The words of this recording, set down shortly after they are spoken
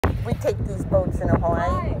we take these boats in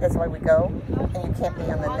Hawaii. That's why we go, and you can't be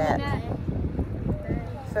on the net.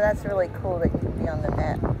 So that's really cool that you can be on the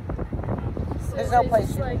net. So there's no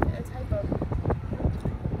place. Like a type of.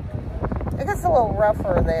 It gets a little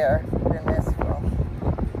rougher there than this will.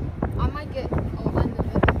 I might get on the middle.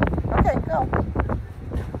 Okay, go.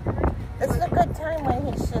 This is a good time when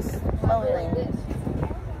he's just floating.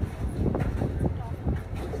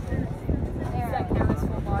 Does that count as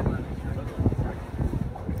full body?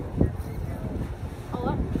 I'll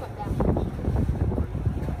let him put down.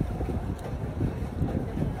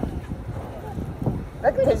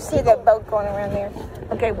 Look, did you see that boat going around there?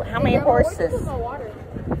 Okay, how many horses?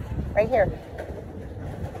 Right here.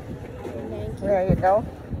 There you go.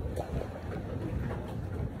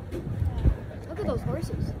 Look at those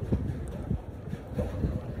horses.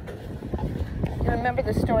 You remember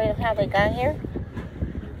the story of how they got here?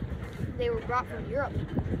 They were brought from Europe.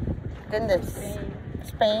 Didn't the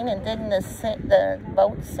Spain, and didn't the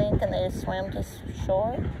boat sink and they swam to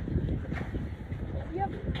shore? Yep.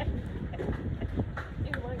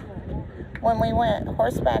 When we went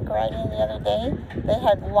horseback riding the other day, they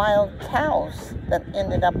had wild cows that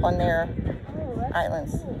ended up on their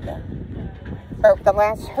islands. Yeah. But the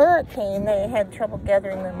last hurricane, they had trouble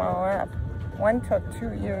gathering them all up. One took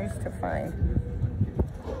 2 years to find.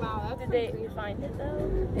 Wow, did they find it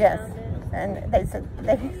though? Yes. And they said,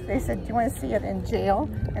 do you want to see it in jail?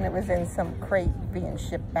 And it was in some crate being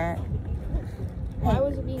shipped back. Why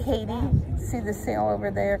was it being Katie, shipped back? see the sail over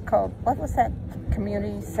there called, what was that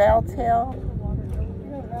community? Sailtail?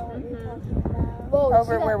 Whoa,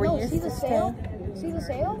 Over where we used to stay? See the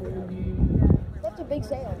sail? That's a big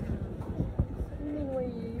sail. You mean where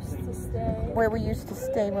you used to stay? Where we used to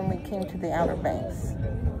stay when we came to the Outer Banks.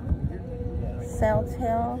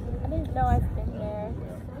 Sailtail? I didn't know I've been there.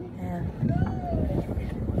 Yeah.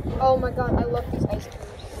 Oh my god, I love these ice creams.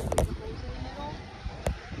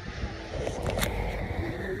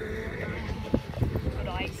 Good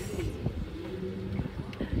ice.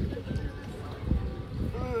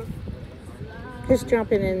 Just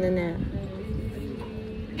drop it in the net.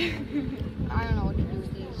 I don't know what to do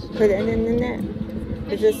with these. Put it in the net.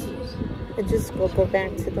 It just will go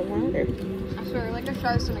back to the water. I swear, like a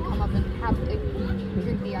shark's gonna come up and have to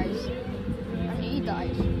drink the ice. I mean, eat the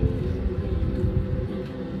ice.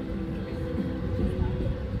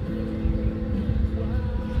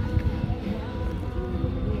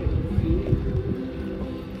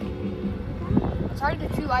 It's hard to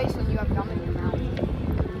chew ice when you have gum in your mouth.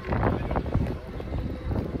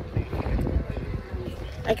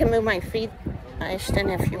 I can move my feet, Ashton,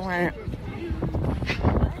 if you want. I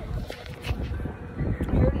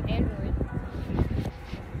heard an android.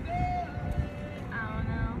 I don't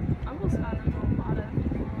know. I almost got a lot of.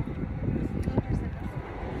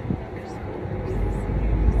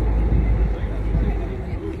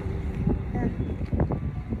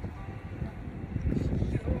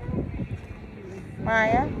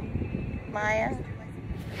 Maya.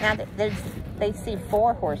 Now they see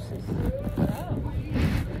 4 horses.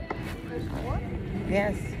 There's 4?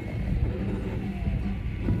 Yes.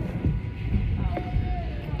 I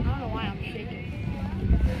don't know why I'm shaking.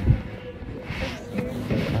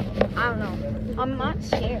 I don't know. I'm not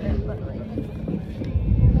scared, but like.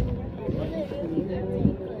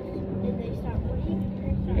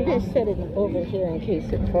 I just set it over here in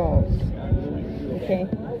case it falls. Okay.